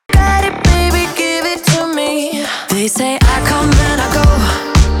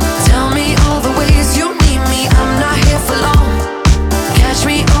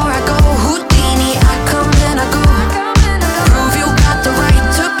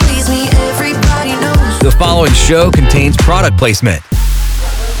following show contains product placement.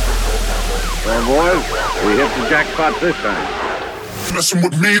 Well, boys, we hit the jackpot this time. Messing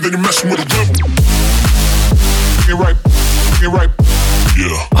with me, then you're messing with a rebel. Get right, get right.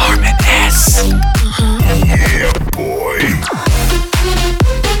 Yeah. ARMIN S. Yeah, boy.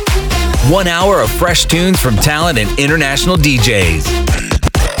 1 hour of fresh tunes from talent and international DJs.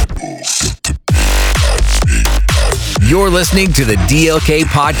 You're listening to the DLK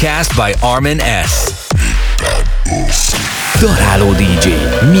podcast by ARMIN S. Daralo DJ.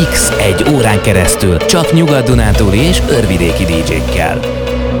 Mix 1 órán keresztül, csak Nyugat-Dunántúli és örvidéki DJ-kkel.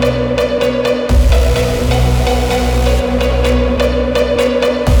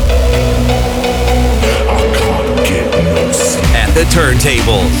 At the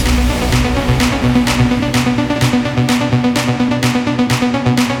turntables.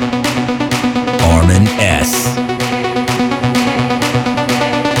 ARMIN S.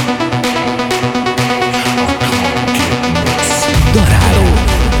 Daralo.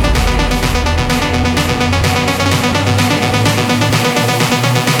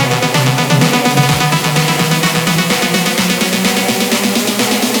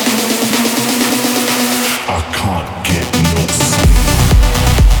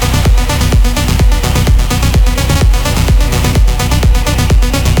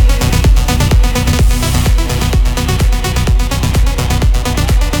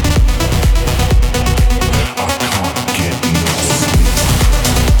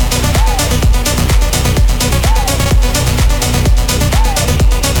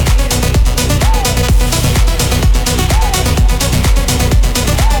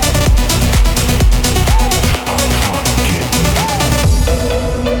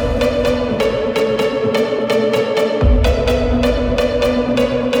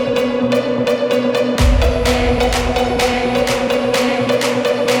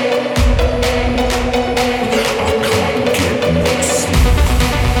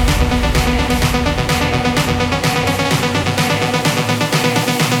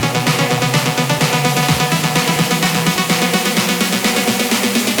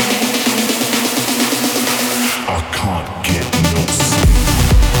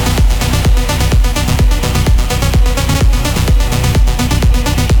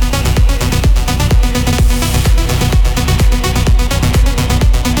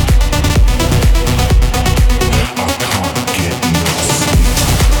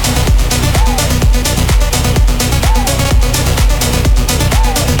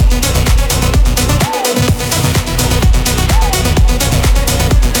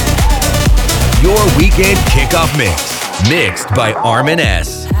 Weekend Kickoff Mix, mixed by ARMIN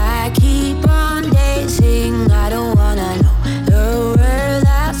S. I keep on dancing, I don't wanna know the world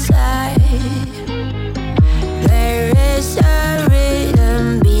outside. There is a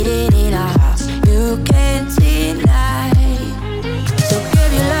rhythm beating in our hearts, you can't deny. So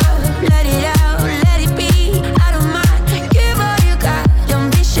give your love, let it out, let it be. I don't mind, give all you got,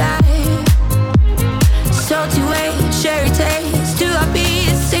 don't be shy. Salty way, cherry taste, to our beat,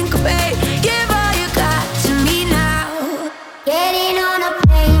 syncopate. Give all you got to me now. Getting on a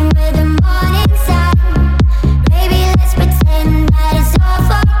plane with the morning sun. Baby, let's pretend that it's all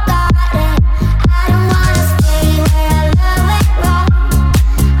forgotten. I don't wanna stay where our love went wrong.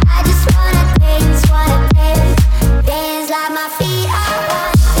 I just wanna dance, dance like my feet are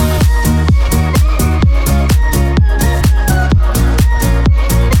haunted.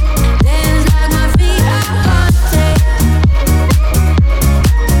 Dance like my feet are haunted.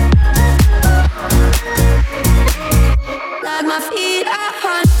 Like my feet are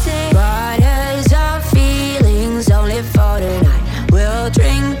haunted. Waters of feelings only for tonight. We'll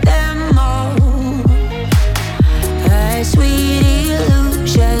drink them all. A sweet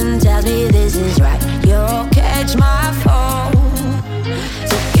illusion tells me this is right. You'll catch my fall.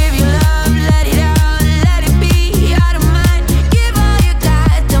 So give your love, let it out, let it be. I don't mind. Give all you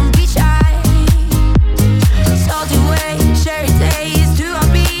got, don't be shy. Salty way, cherry taste, to our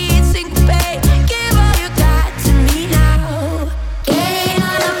beat, syncopate. Give all you got to me now. Getting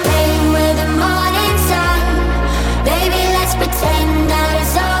on a plane with the morning sun. Baby, let's pretend that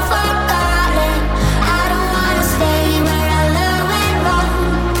it's all forgotten. I don't wanna stay where our love went wrong.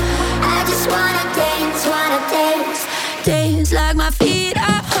 I just wanna dance, Dance like my feet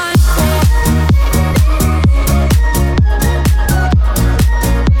are haunted.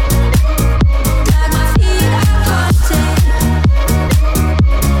 Like my feet are haunted.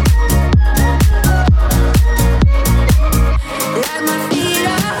 Like my feet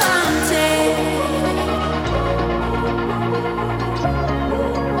are haunted.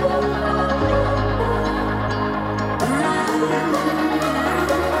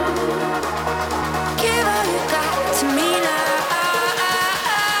 Give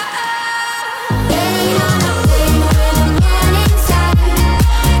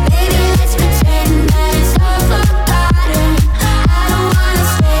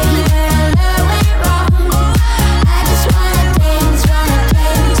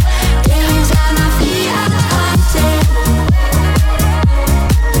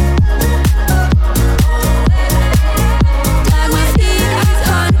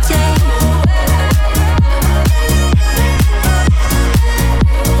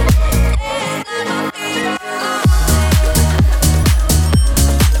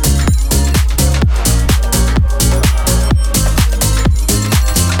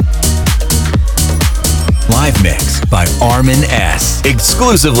Armin S.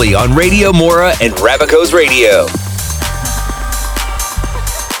 Exclusively on Radio Mora and Ravico's Radio.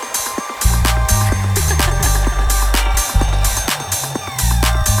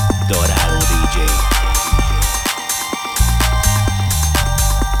 Daralo DJ.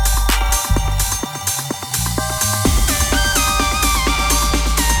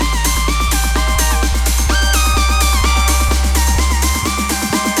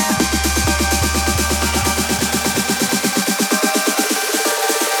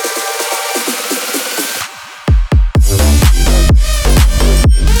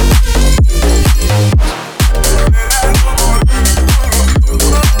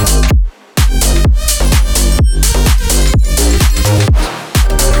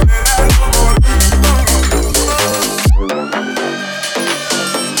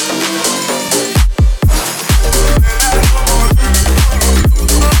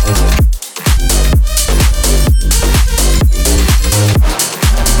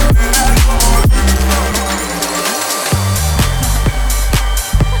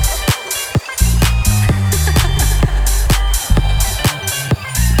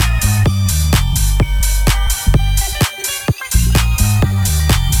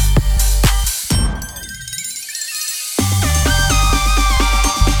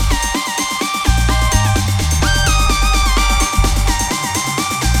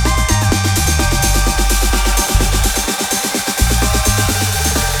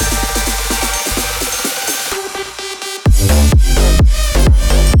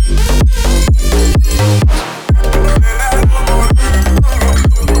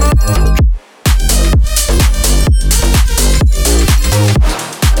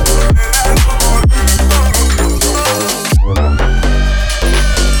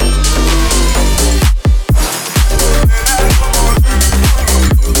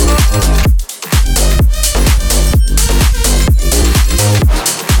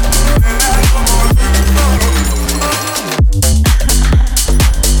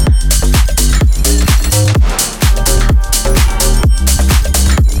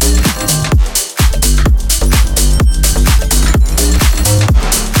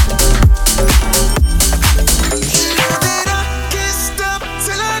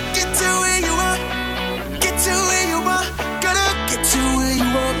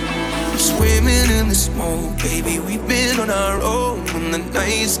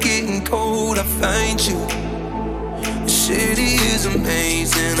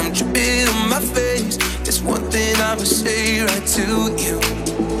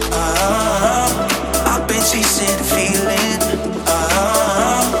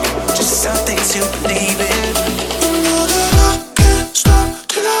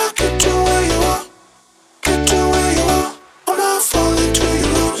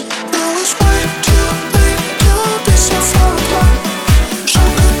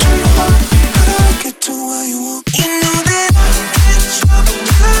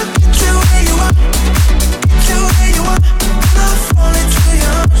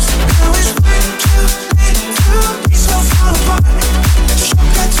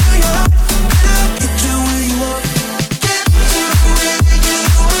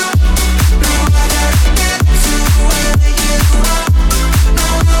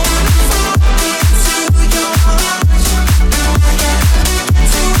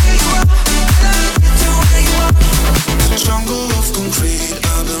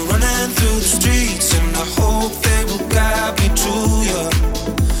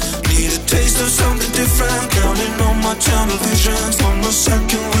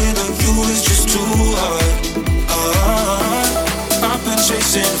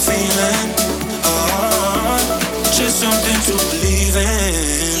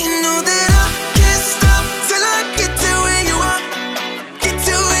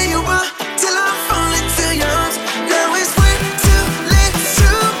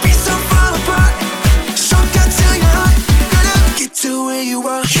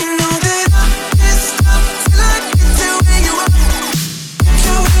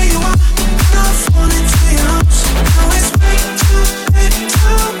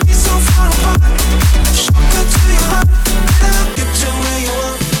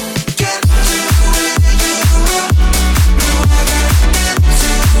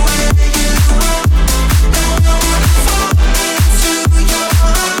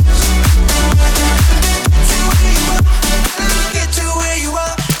 Get to where you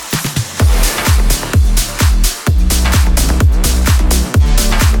are.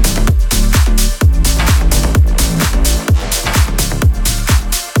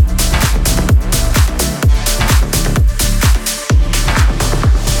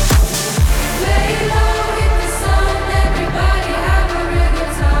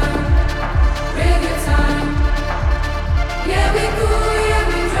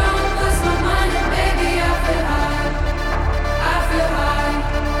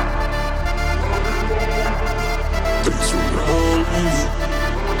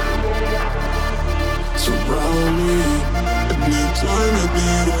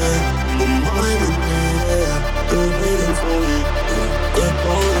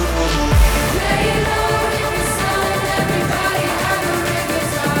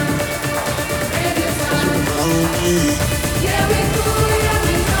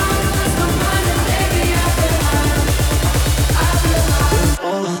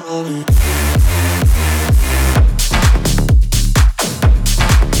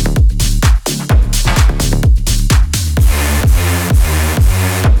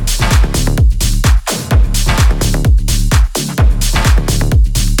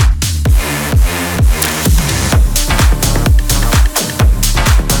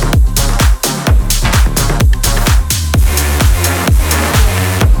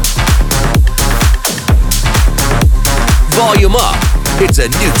 It's a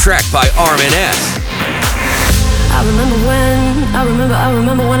new track by ARMIN S. I remember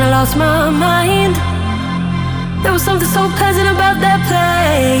when I lost my mind. There was something so pleasant about that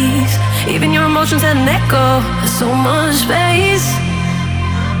place. Even your emotions had an echo. There's so much space.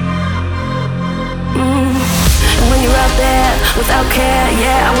 And when you're out there without care,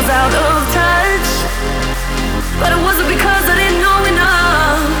 yeah, I was out of touch. But it wasn't because I didn't know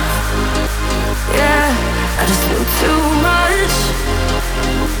enough. Yeah, I just knew too much.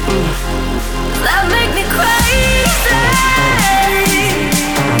 That make me crazy.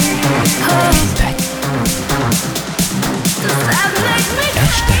 Oh. Does that make me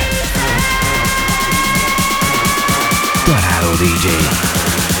Este Daralo DJ.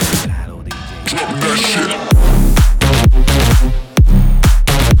 Drop that shit.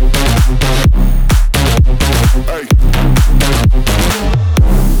 Hey.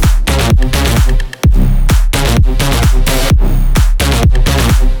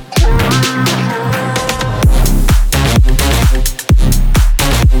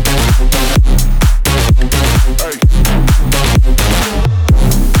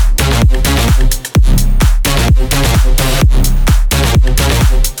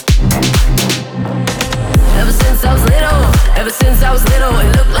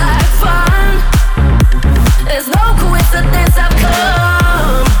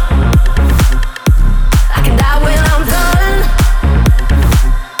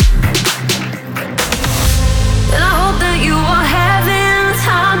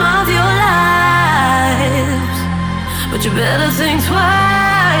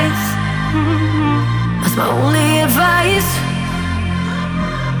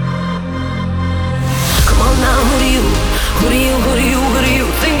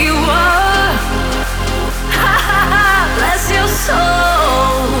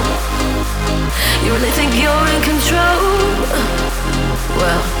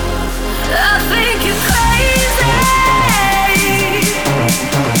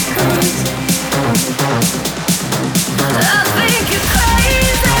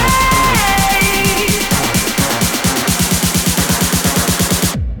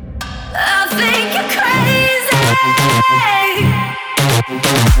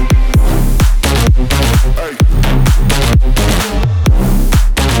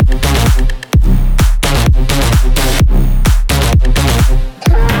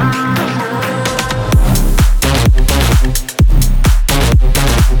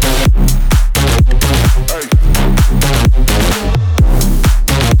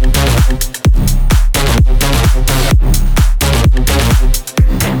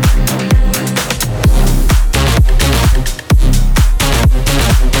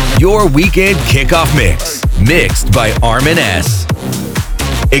 Your weekend kickoff mix, mixed by ARMIN S.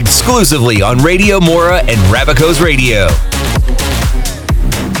 Exclusively on Radio Mora and Rabaco's Radio.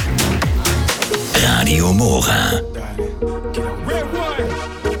 Radio Mora.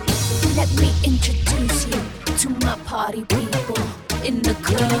 Let me introduce you to my party people in the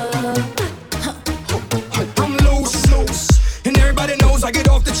club. I'm loose, and everybody knows I get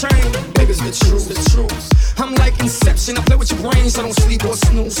off the train. Niggas, the truth. I'm like Inception, I play with your brains, I don't sleep or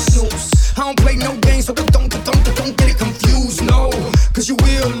snooze. I don't play no games, so don't get it confused, no. Cause you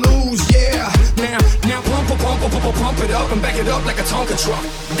will lose, yeah. Now pump it up and back it up like a Tonka truck.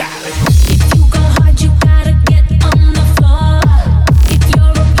 Dale. If you go hard, you gotta get on the floor. If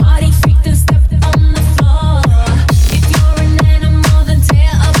you're a party freak, then step on the floor. If you're an animal, then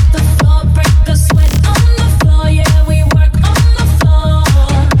tear up the floor. Break the sweat on the floor, yeah, we work on the floor.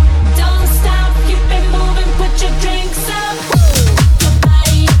 Don't stop, keep it moving, put your drinks up. Your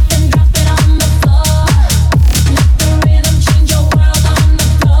body up and drop it on the floor. Let the rhythm change your world on the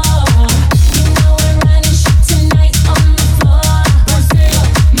floor. You know we're running shit tonight on the floor. Brazil,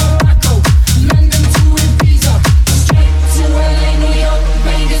 Morocco, London to Ibiza, Straight to LA, New York,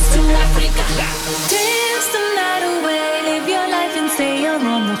 Vegas to Africa. Dance the night away, live your life and stay young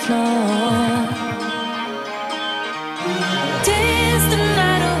on the floor. Dance the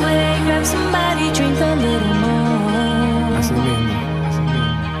night away, grab somebody, drink a little more. Así mismo,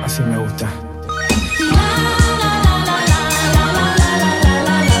 así me gusta. La la la la la la la la la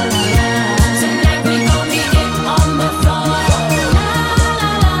la la la. Tonight we gon' be it on the floor. La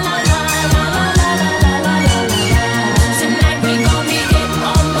la la la la la la la la la la. Tonight we gon' be it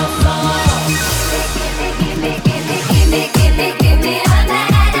on the floor. Give me all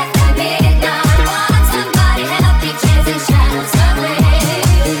night after midnight. Want somebody help me chase the shadows away.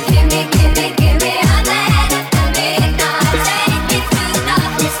 Give me all night after midnight. Take me through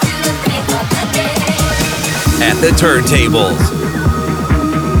darkness to the break of the day. At the turntables,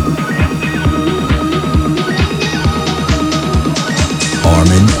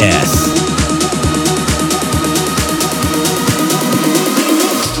 S.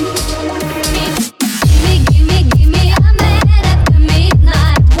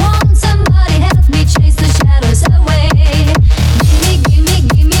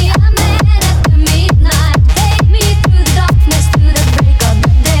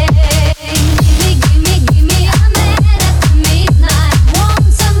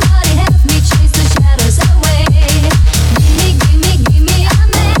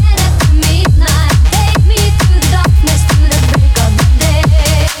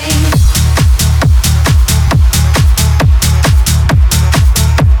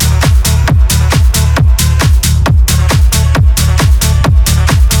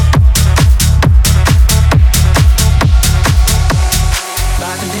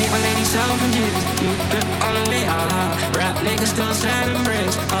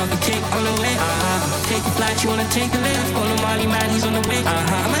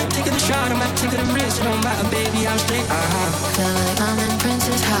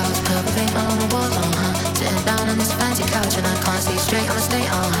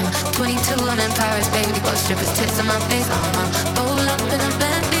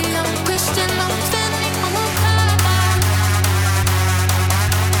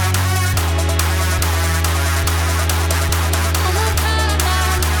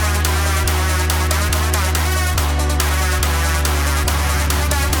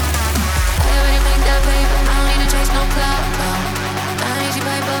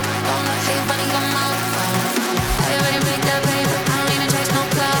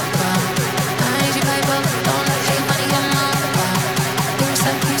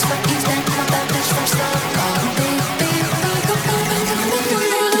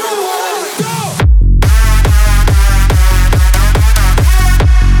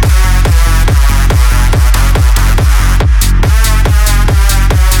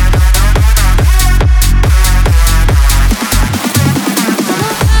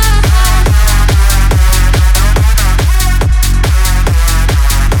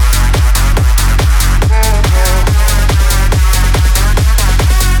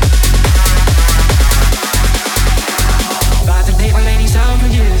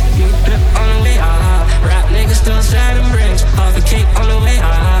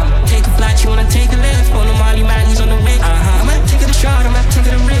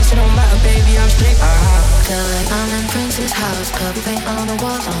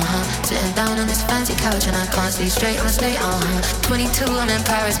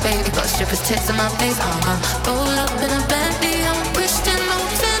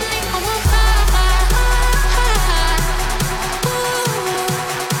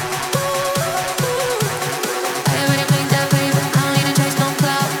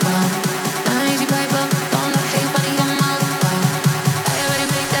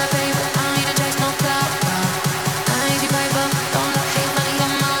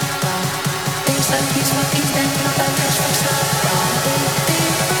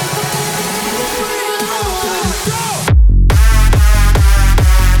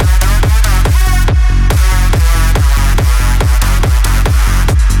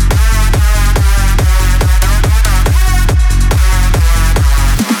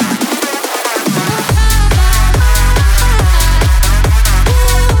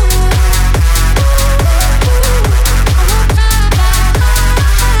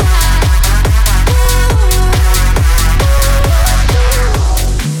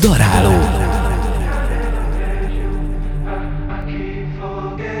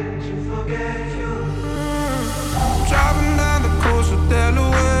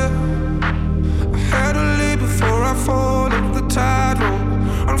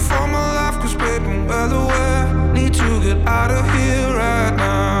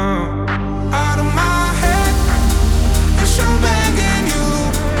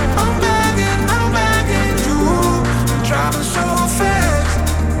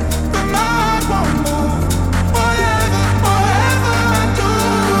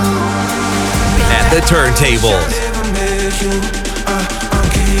 Turntables.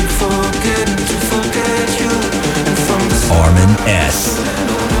 ARMIN S.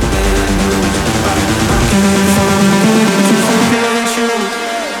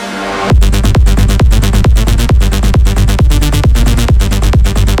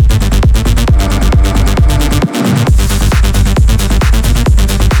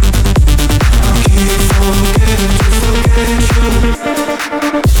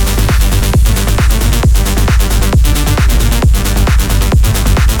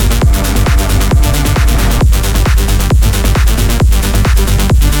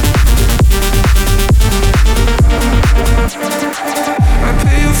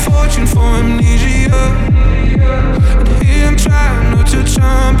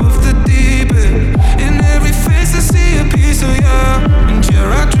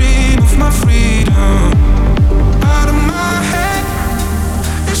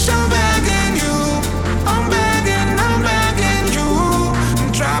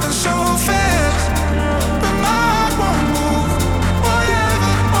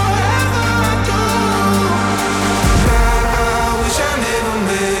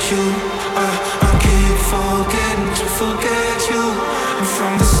 you. I keep forgetting to forget you. And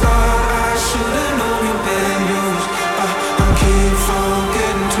from the start, I should've known you bad news. I keep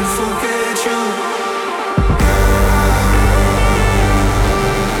forgetting to forget you.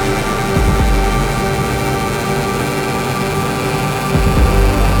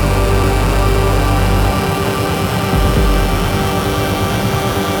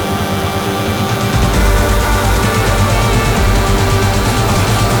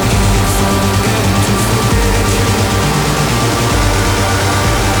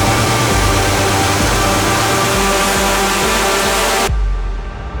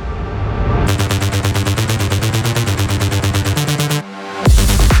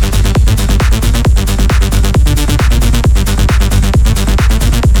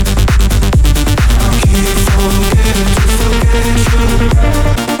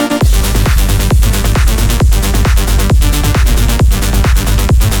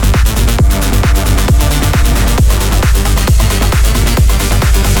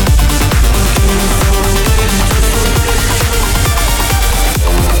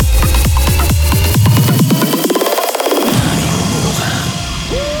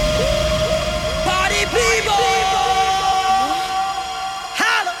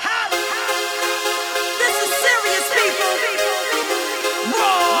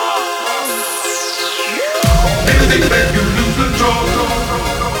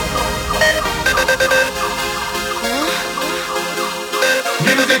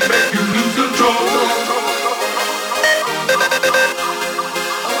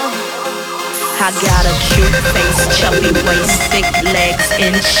 I got a cute face, chubby waist, thick legs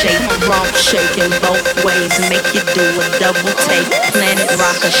in shape, rump shaking both ways, make you do a double take. Planet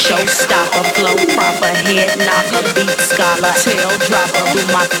rocker, showstopper, flow proper, head knocker, beat scholar, tail dropper, do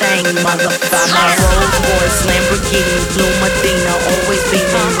my thing, motherfucker. My Rolls Royce, Lamborghini, Blue Medina, always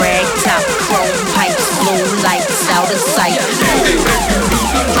beaming, rag top, chrome pipes, blue lights, out of sight.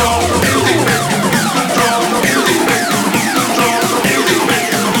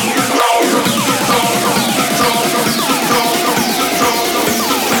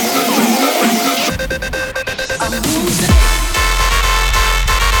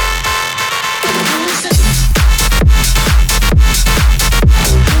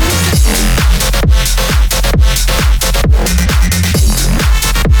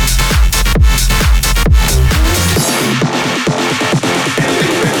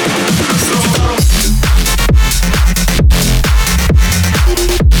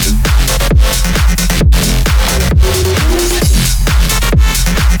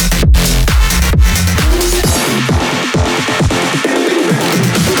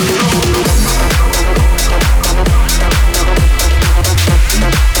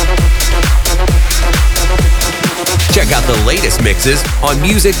 Check out the latest mixes on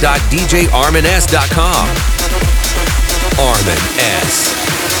music.djarmins.com. Armin S.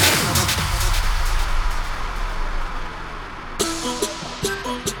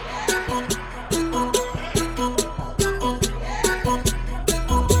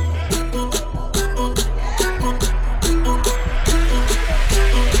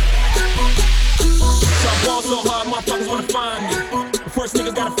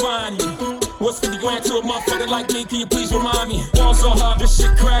 Like me, can you please remind me? Ball so hard, this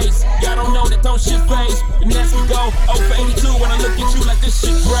shit crazy. Y'all don't know that don't shit phase. And as we go, 0 for 82 when I look at you like this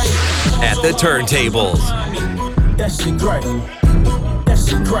shit great. At the turntables. That shit great. That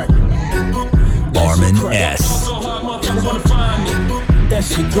shit great. Armin S. That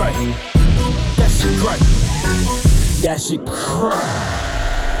shit great. That shit great. That shit great.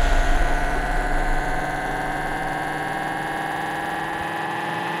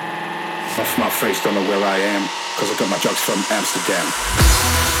 Off my face, don't know where I am, cause I got my drugs from Amsterdam.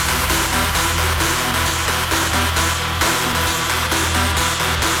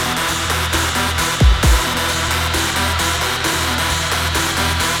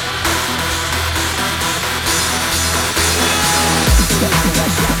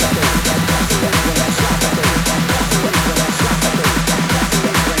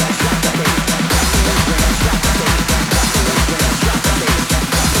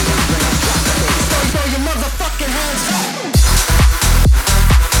 Throw your motherfucking hands up.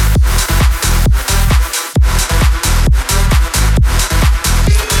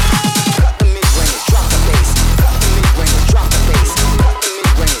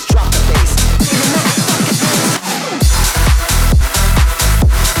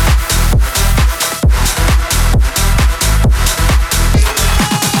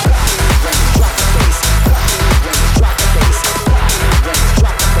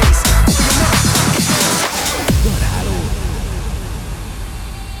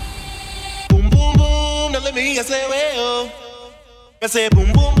 let me say well. I say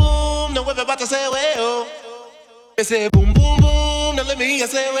boom boom boom, no everybody say well. I say boom boom boom, no let me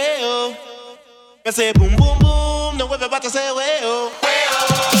say well. I say boom boom boom, no everybody say well.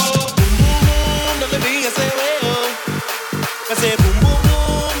 Boom boom boom, no let me say well. I say boom boom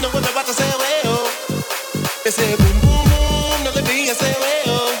boom, no everybody say well. I say boom boom boom, no let me say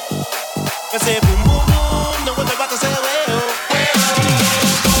well. I say boom boom boom, no everybody say well.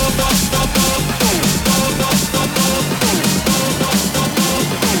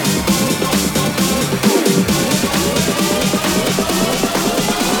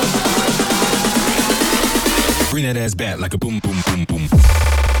 Bring that ass back like a boom, boom, boom, boom.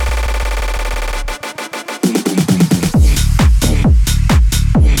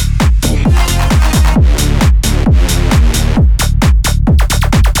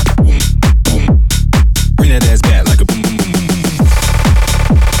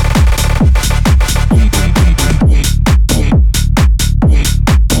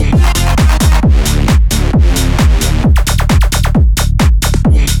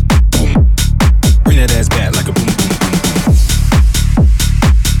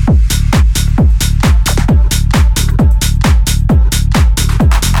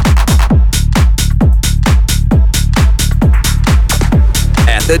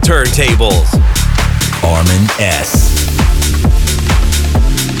 The turntables, Armin S.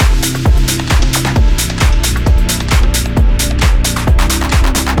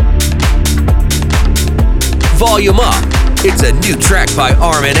 Volume up. It's a new track by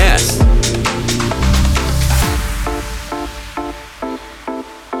Armin S.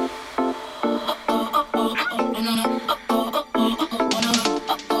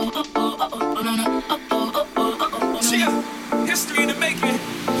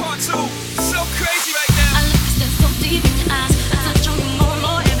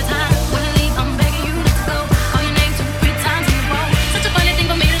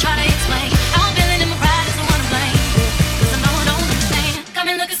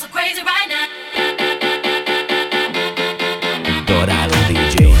 Daralo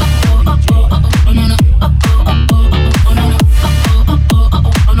DJ.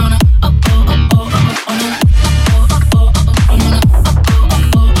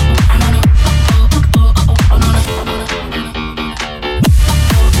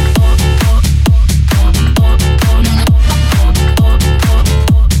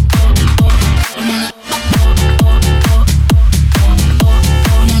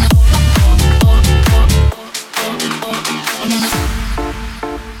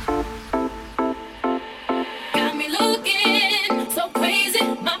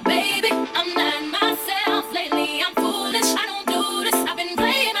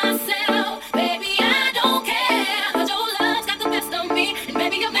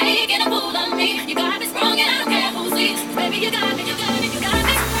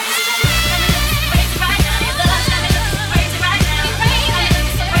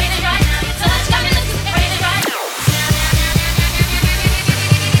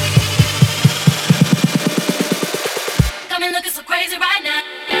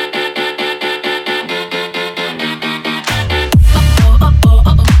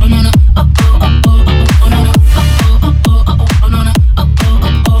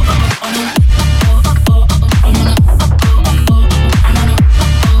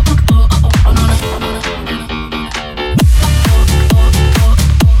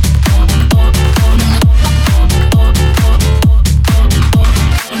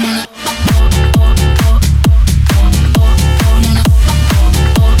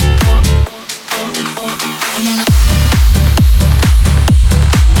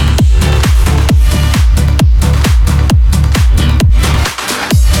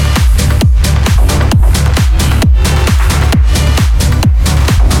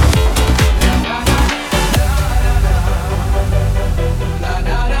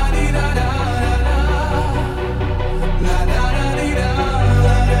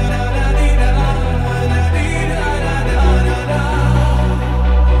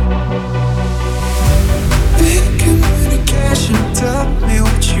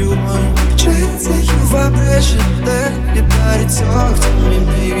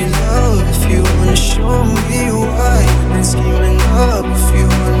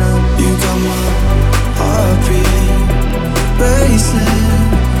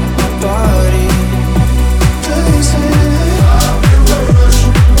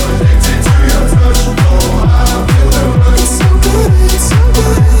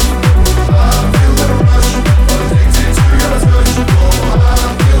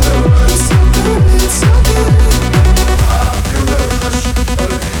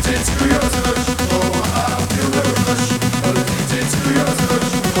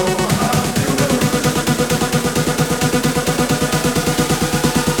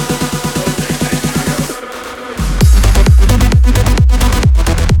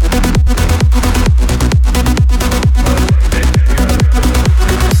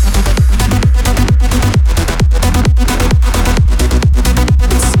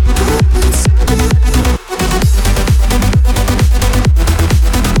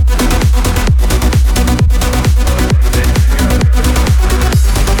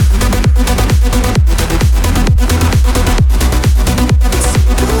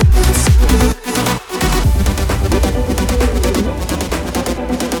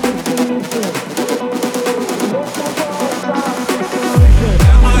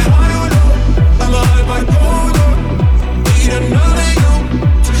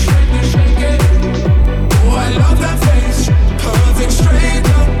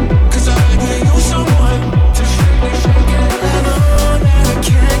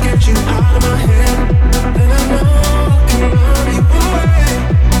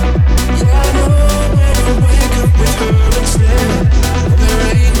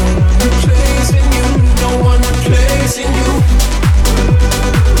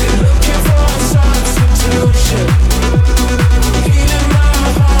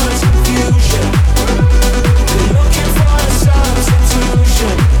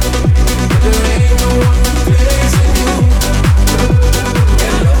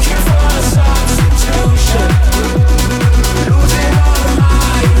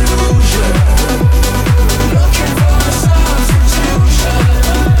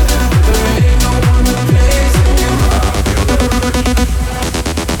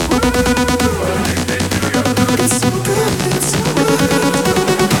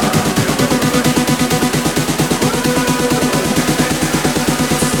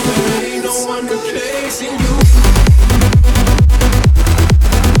 chasing you.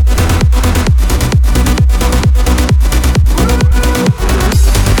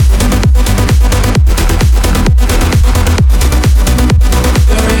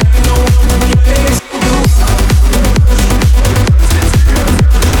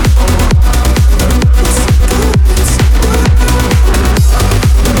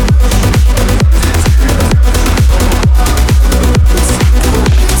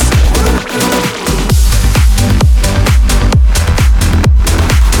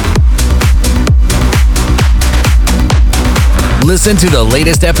 Listen to the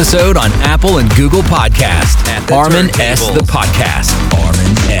latest episode on Apple and Google Podcast at Armin S. The Podcast.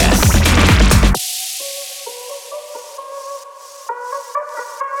 Armin S.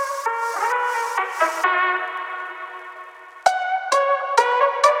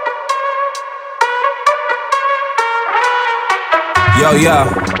 Yo,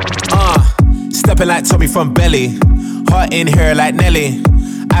 stepping like Tommy from Belly. Heart in here like Nelly.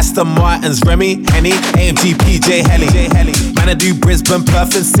 Aston Martins, Remy, Henny, AMG, PJ, Helly. Man, I do Brisbane,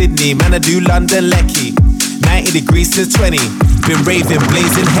 Perth and Sydney. Man, I do London, Lecky. 90 degrees since 20. Been raving,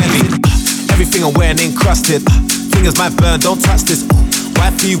 blazing heavy. Everything I'm wearing encrusted. Fingers might burn, don't touch this.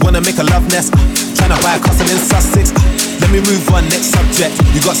 Wifey wanna make a love nest. Tryna buy a castle in Sussex. Let me move on, next subject.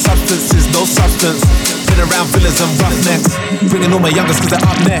 You got substances, no substance. Been around villas and roughnecks. Bringing all my youngers cause they're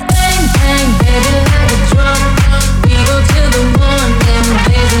up next. Bang, bang, baby, like a drum. We go till the morning,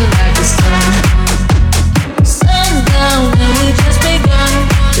 blazing like the sun. Sundown and we just begun.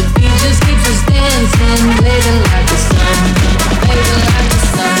 The beat just keeps us dancing, blazing like the sun, blazing like the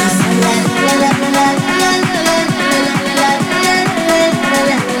sun.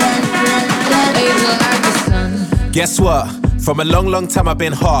 Blazing like the sun. Guess what? From a long time I've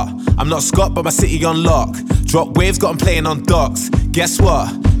been hot. I'm not Scott, but my city on lock. Drop waves, got 'em playing on docks. Guess what?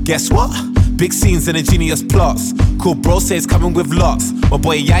 Big scenes and ingenious plots. Cool bro says coming with lots. My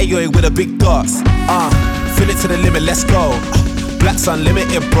boy Yayo with a big dots. Fill it to the limit, let's go. Black's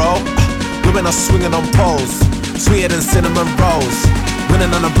unlimited, bro. Women are swinging on poles. Sweeter than cinnamon rolls.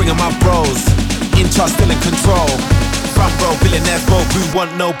 Winning and I'm bringing my bros. In charge, still in control. Front row, billionaires, bro. Boo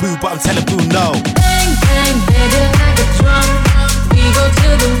want no boo, but I'm telling boo no. Bang, bang, baby, like a drum. We go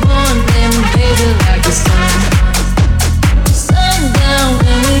till the morning, blazing like the sun. Sundown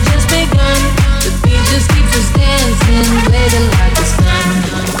and we just begun. The beat just keeps us dancing, blazing like the sun,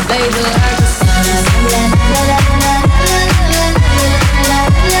 blazing like the sun.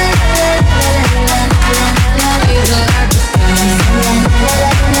 Blazing like the sun.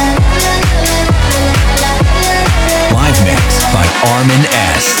 Live mix by Armin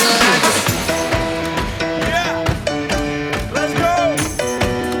S.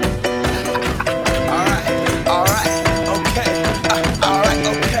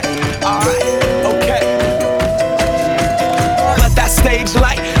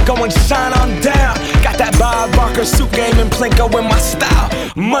 Go and shine on down. Got that Bob Barker suit game and Plinko in my style.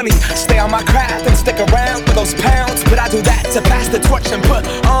 Money, stay on my craft and stick around for those pounds. But I do that to pass the torch and put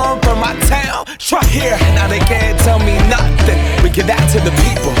on for my town. Try here, now they can't tell me nothing. We give that to the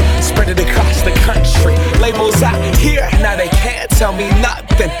people, spread it across the country. Labels out here, now they can't tell me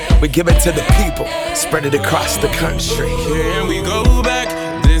nothing. We give it to the people, spread it across the country. Here we go back,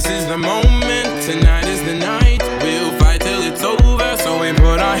 this is the moment. Tonight is the night, we'll fight till it's over. So we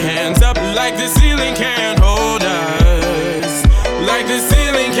put our hands up like the ceiling can't hold us. Like the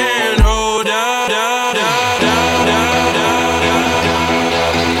ceiling can't hold us.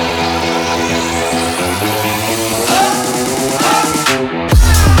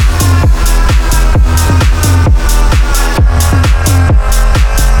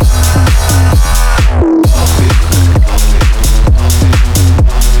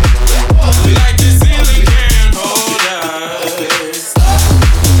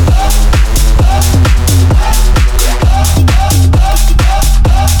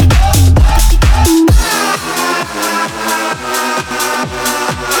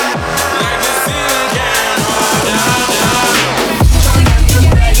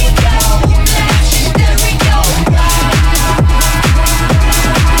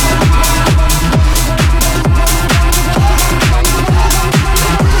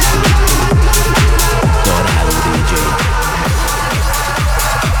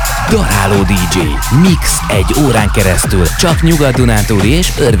 Daralo DJ. Mix egy órán keresztül csak nyugat-dunántúli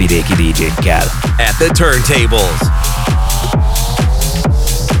és örvidéki DJ-kkel. At the turntables,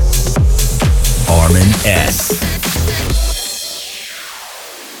 Armin S.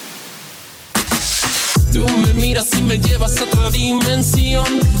 Tú me miras y me llevas a otra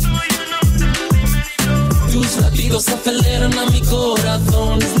dimensión. Tus latidos aceleran a mi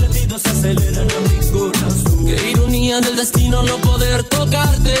corazón. latidos se aceleran a mi corazón. Qué ironía del destino no poder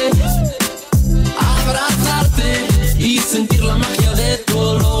tocarte, abrazarte y sentir la magia de tu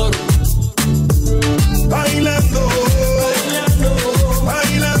olor. Bailando, bailando,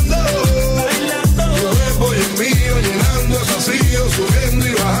 bailando, bailando. Tu cuerpo y el mío llenando el vacío, subiendo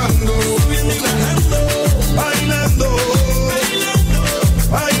y bajando, subiendo y bajando. Bailando, bailando,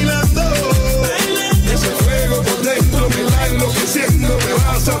 bailando, bailando. Ese fuego por dentro me va enloqueciendo, me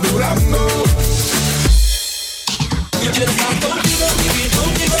va saturando. Yo quiero estar contigo, vivir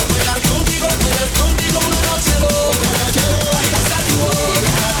contigo, bailar contigo, tener contigo una noche loca. Quiero bailar hasta tu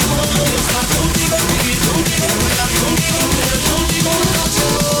boca. Yo quiero estar contigo, vivir contigo, bailar contigo, tener contigo una noche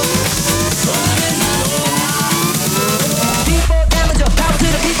loca. Solamente loca. People damage your power to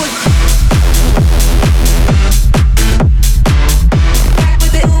the people. Back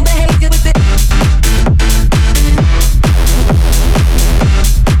with it, who behavior with it.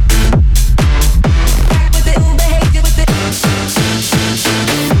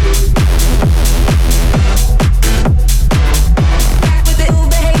 Back with it,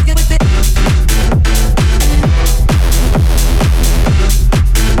 who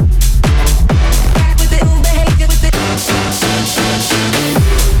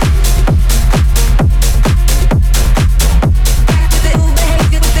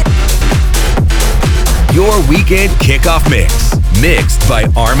behavior with it. Your weekend kickoff mix, mixed by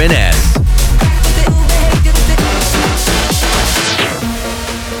Armin S.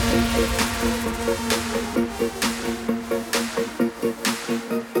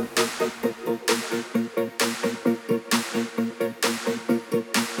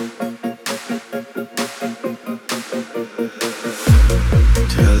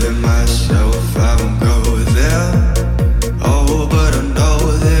 Telling myself I won't go there. Oh, but I know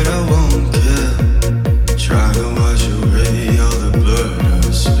that I won't care. Trying to wash away all the blood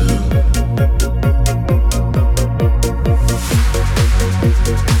I spill.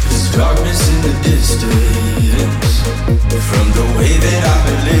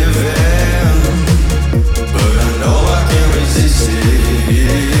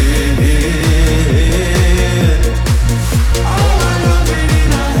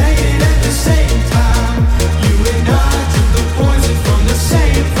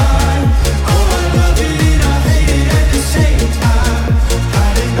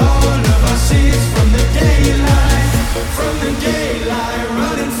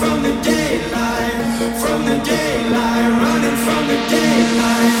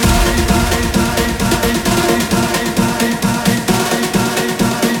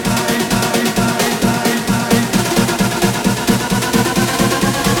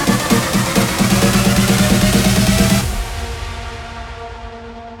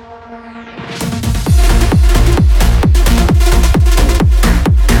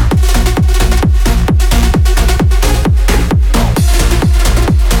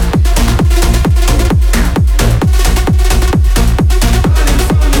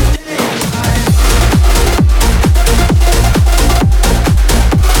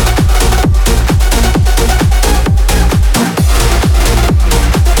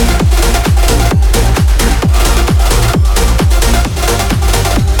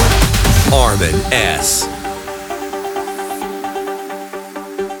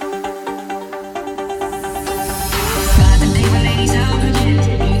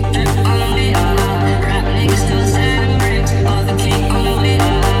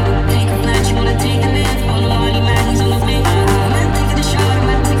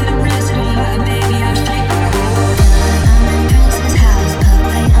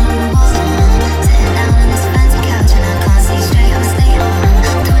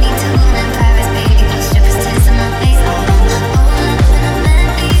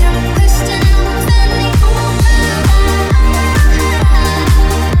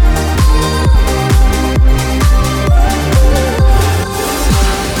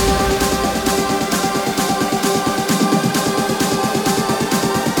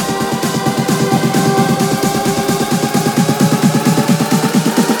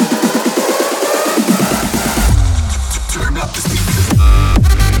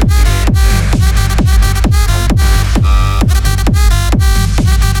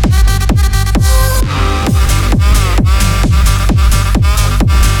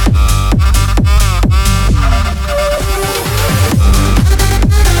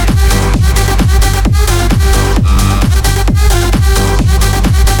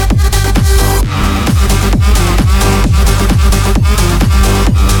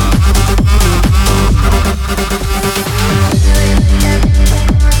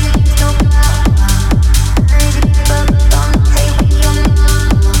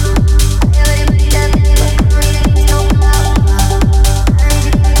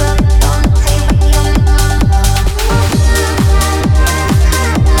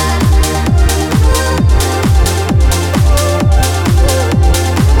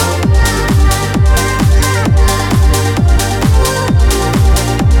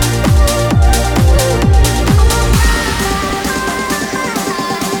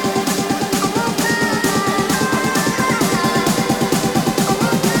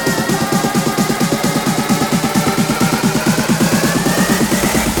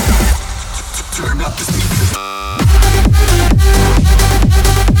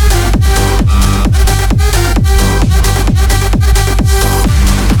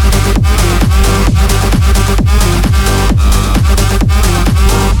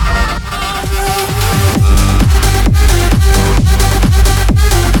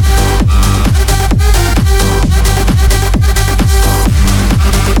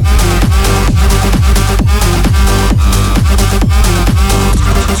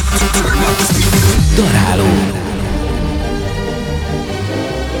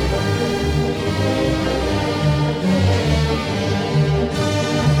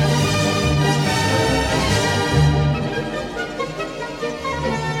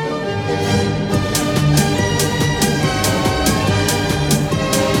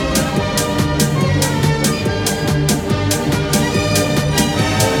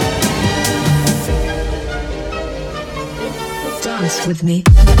 Dance with me.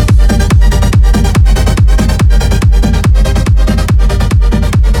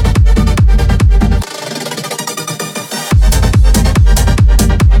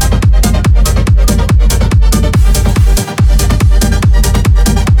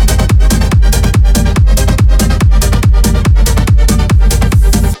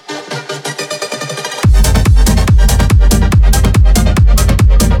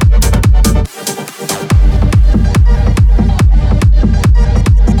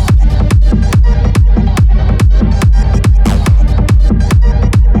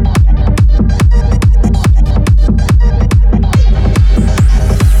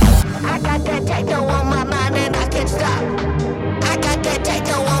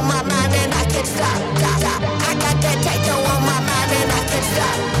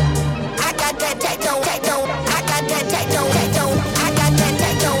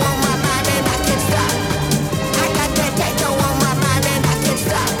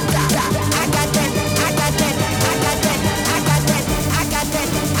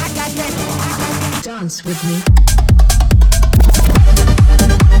 Dance with me.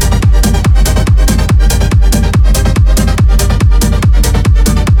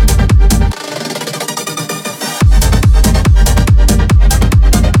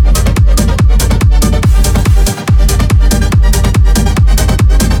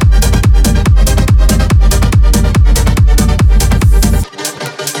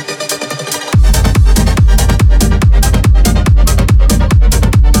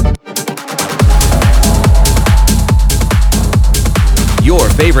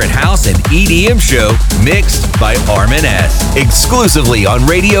 Favorite house and EDM show mixed by Armin S. Exclusively on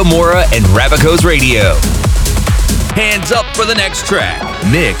Radio Mora and Rabaco's Radio. Hands up for the next track.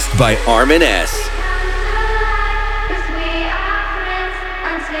 Mixed by Armin S.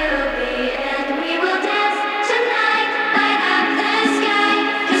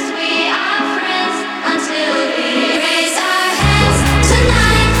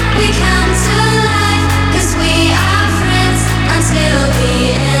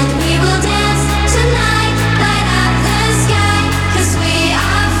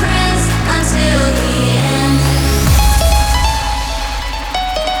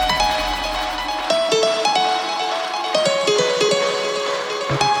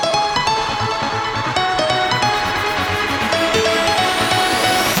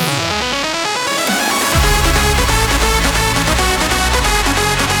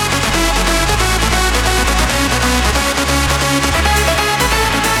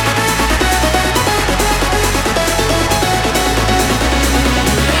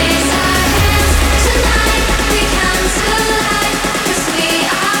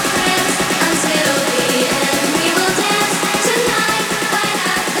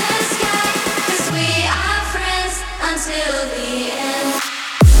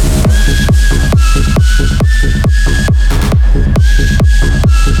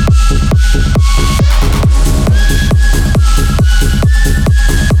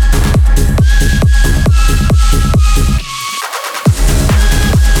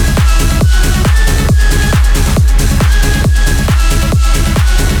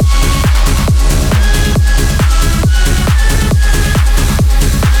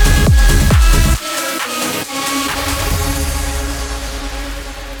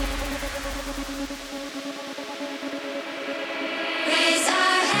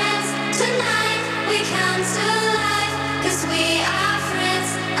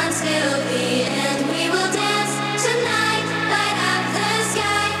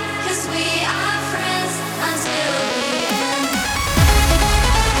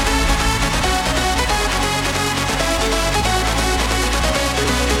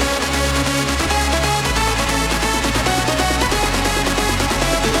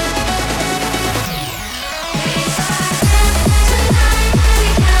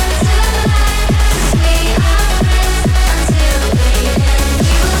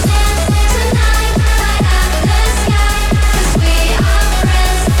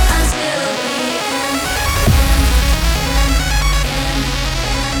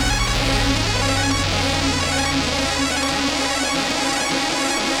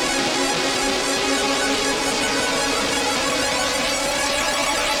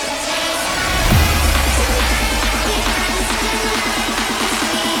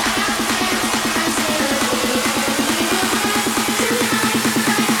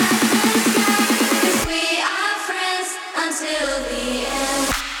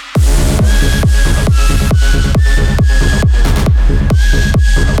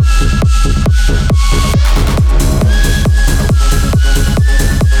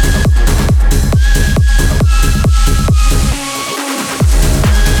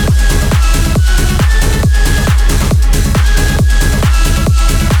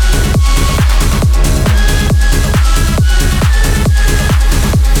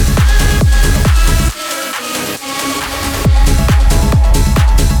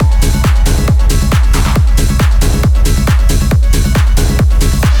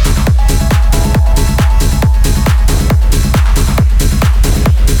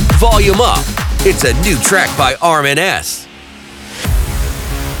 volume up. It's a new track by ARMIN S.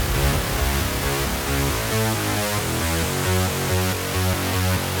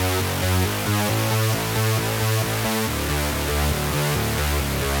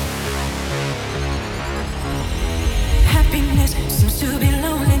 Happiness seems to be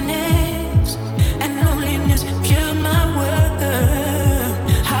loneliness, and loneliness killed my world.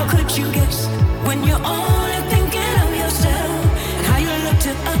 How could you guess when you're only thinking of yourself and how you look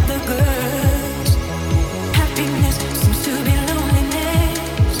to other girls? Happiness seems to be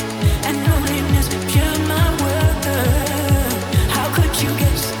loneliness, and loneliness killed my world. How could you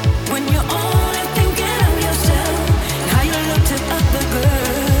guess when you're only thinking of yourself and how you look to other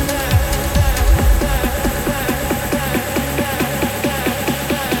girls?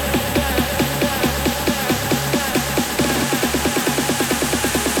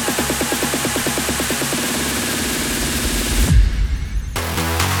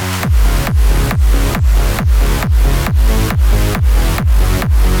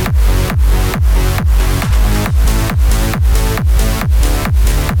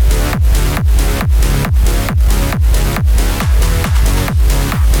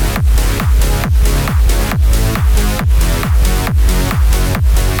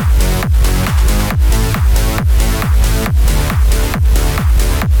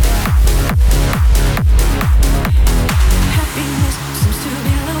 Happiness seems to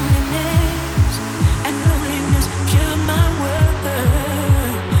be loneliness, and loneliness killed my world.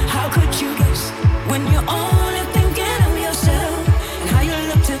 How could you guess when you're only thinking of yourself and how you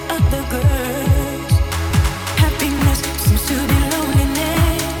look to other girls? Happiness seems to be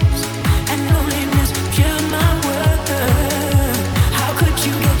loneliness, and loneliness killed my world. How could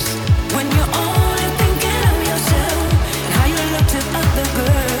you guess when you're only thinking of yourself and how you look to other girls?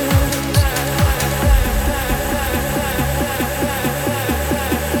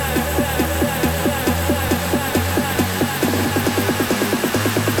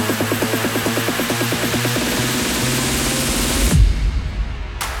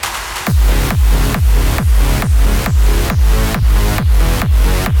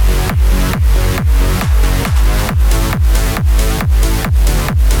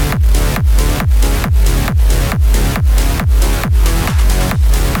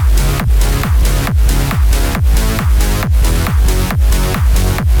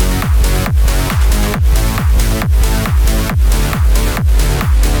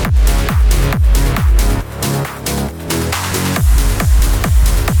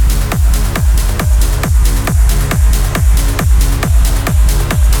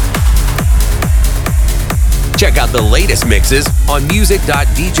 Check out the latest mixes on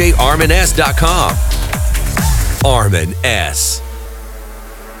music.djarmins.com. ARMIN S.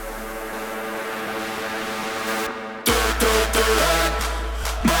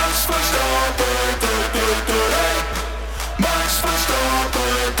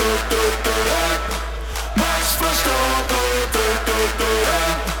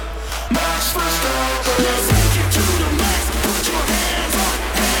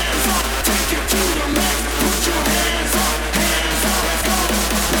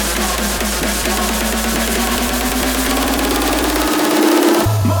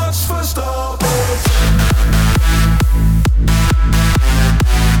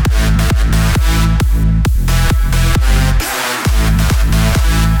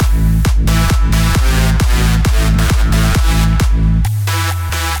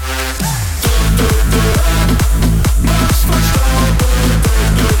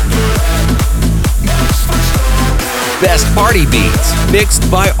 Best party beats, mixed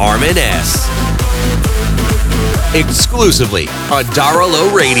by ARMIN S. Exclusively on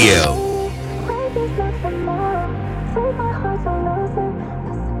Daralo Radio.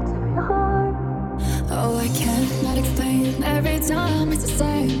 Oh, I cannot explain. Every time it's the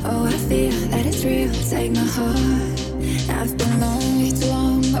same. Oh, I feel that it's real. Take my heart. I've been lonely too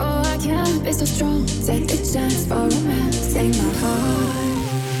long. Oh, I can't be so strong. Take the chance for romance. Take my heart.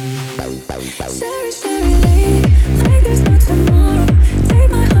 Sherry, Sherry lady, like there's no tomorrow. Take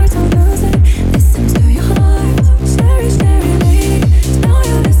my heart, don't lose it. Listen to your heart. Sherry, Sherry lady, know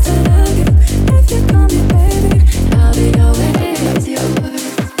you best to love you. If you call me baby, I'll be always yours.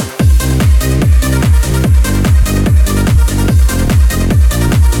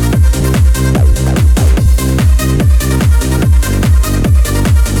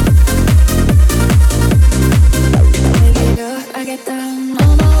 I get down,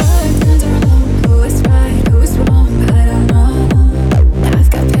 all my work turns around. Who is right, who is wrong? I don't know. I've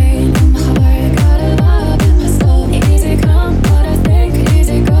got pain in my heart, got a love in my soul. Easy come, but I think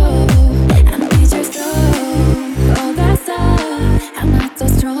easy go. I need your soul, oh that's all. I'm not so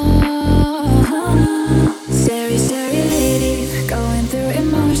strong.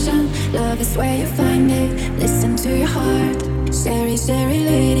 Sherry, Sherry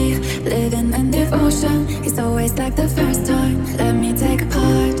lady, living in devotion. It's always like the first time. Let me take a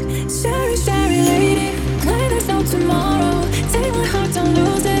part. Sherry, Sherry lady, like there's no tomorrow. Take my heart, don't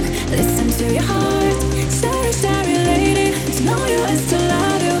lose it. Listen to your heart. Sherry, Sherry lady, to know you is to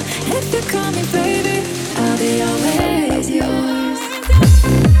love you. If you call me baby, I'll be always yours.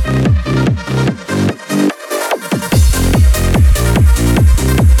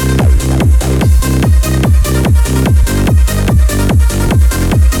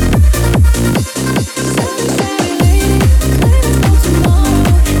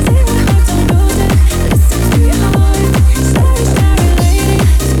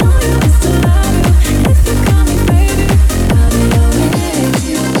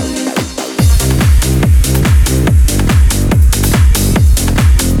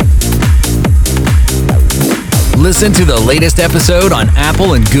 Listen to the latest episode on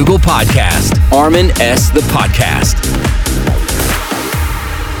Apple and Google Podcast. Armin S. The Podcast.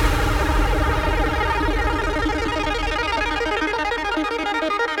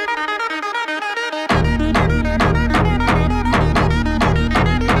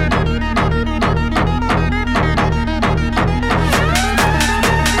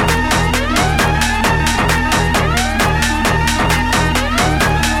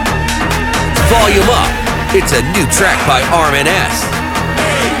 Volume up. It's a new track by Armin S.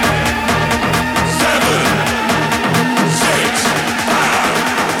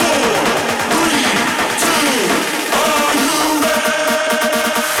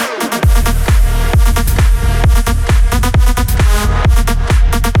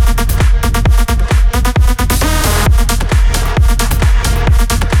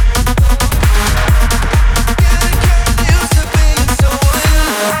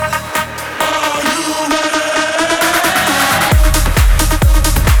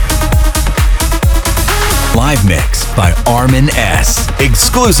 Mix by Armin S.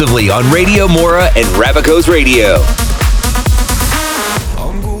 Exclusively on Radio Mora and Rabaco's Radio.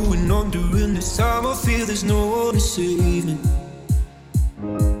 I'm going on during this time. I feel there's no one to save me.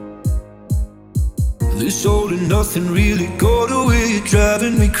 This all and nothing really got away,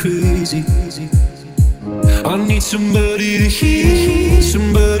 driving me crazy. I need somebody to hear,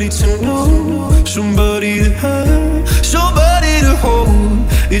 somebody to know, somebody to have, somebody to hold.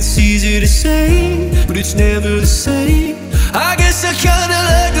 It's easy to say, but it's never the same. I guess I kinda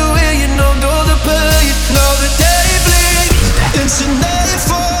like the way you numbed all the pain. Now the day bleeds into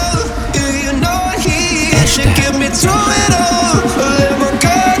nightfall. You're not here to get me through it all. I let my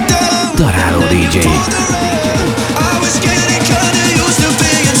guard down. Daralo DJ. I was getting kinda used to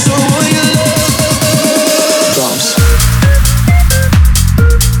being someone you love. Drums.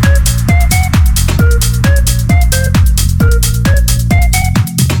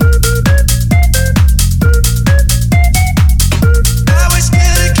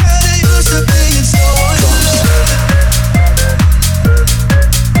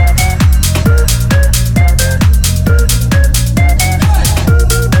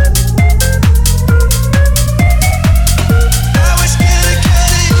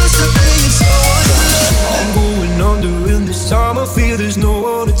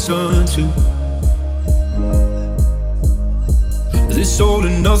 All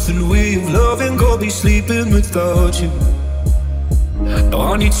and nothing way of loving, go be sleeping without you.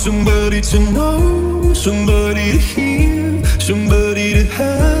 Now I need somebody to know, somebody to hear, somebody to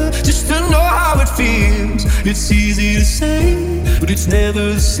have, just to know how it feels. It's easy to say, but it's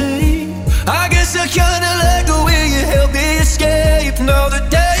never the same. I guess I kinda like the way you help me escape. Now the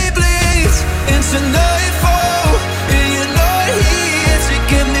day bleeds into nightfall, and you're not here to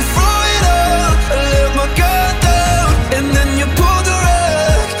get me through it all. I let my guard down, and then you pulled the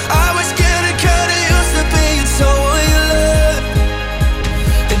rug. I was getting kinda used to being someone you love,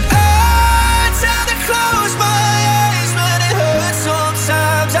 and I tend to close my eyes when it hurts.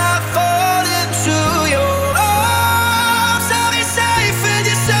 Sometimes I fall into your arms. I'll be safe in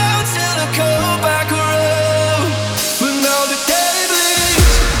your sound till I come back around. But now the day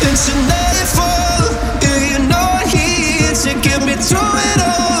bleeds into nightfall, and you're not here to get me through it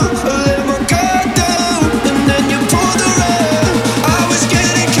all. I let my guard down, and then you pulled the rug. I was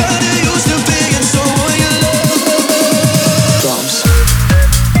getting kinda used to being someone you love. Drums.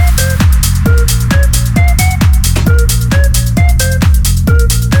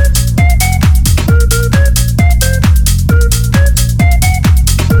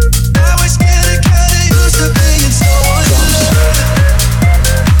 I was getting kinda used to being someone you love.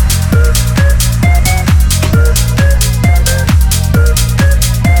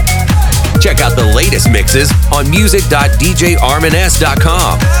 Check out the latest mixes on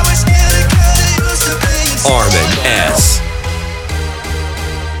music.djarmins.com. Armin S.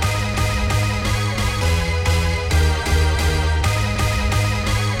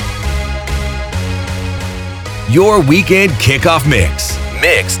 your weekend kickoff mix.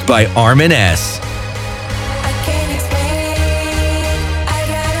 Mixed by ARMIN S.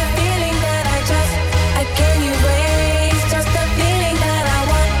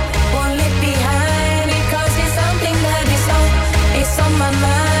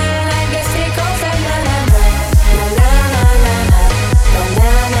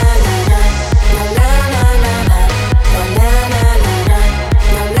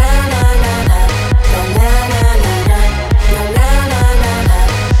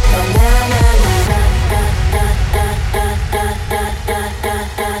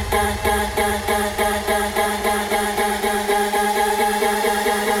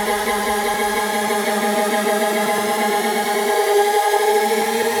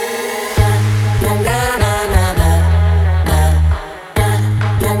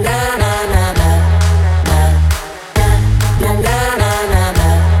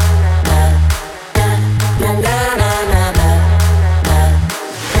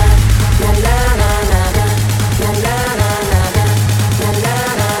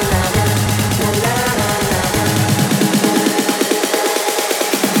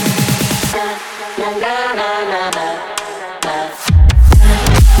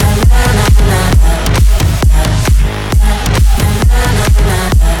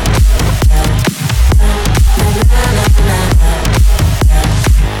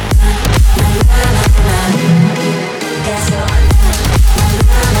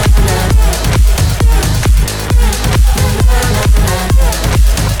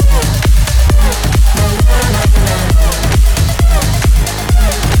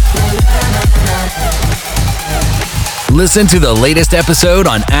 Listen to the latest episode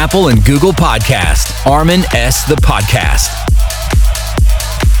on Apple and Google Podcast. ARMIN S the Podcast.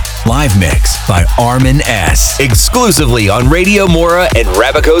 Live mix by ARMIN S. Exclusively on Radio Mora and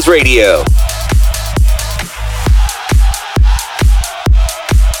Rabaco's Radio.